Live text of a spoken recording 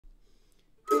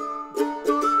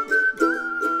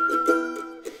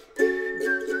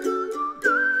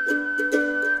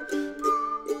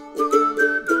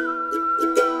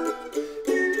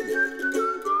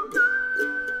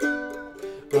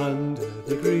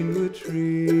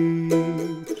tree,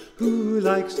 who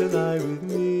likes to lie with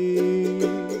me,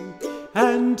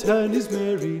 and turn his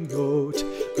merry note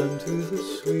unto the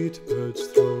sweet bird's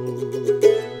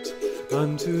throat,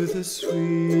 unto the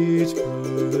sweet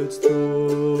bird's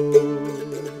throat.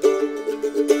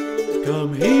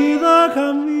 Come hither,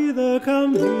 come hither,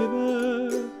 come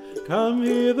hither, come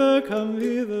hither, come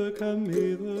hither, come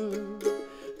hither,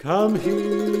 come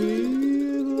hither.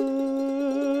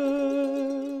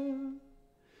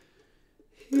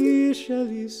 Here shall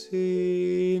he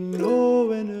see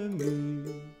no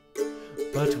enemy,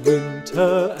 but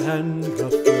winter and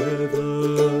rough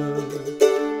weather.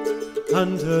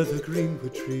 Under the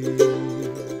greenwood tree,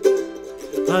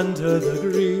 under the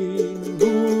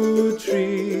greenwood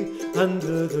tree,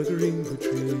 under the greenwood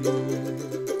tree,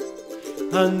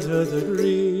 under the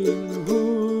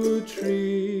greenwood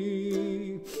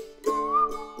tree.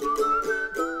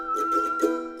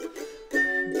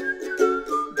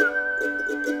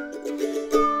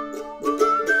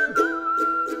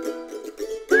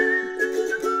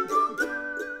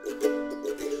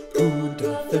 Who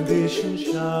doth ambition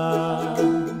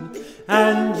shun,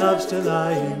 and loves to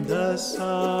lie in the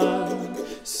sun,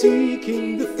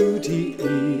 seeking the food he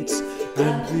eats,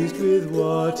 and pleased with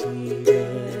what he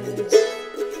gets,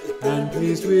 and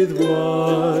pleased with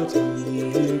what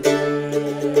he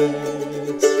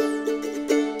gets.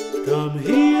 Come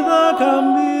hither,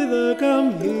 come hither,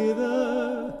 come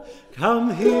hither, come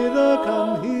hither,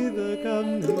 come hither,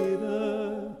 come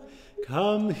hither,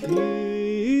 come hither.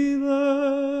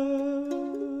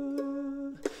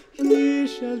 Here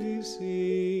shall he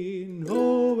see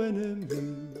no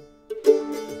enemy,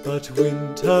 but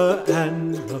winter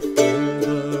and rough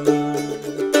weather.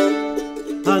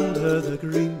 Under the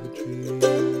greenwood tree,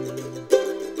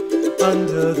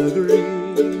 under the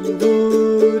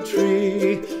greenwood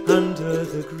tree, under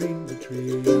the greenwood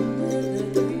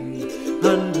tree.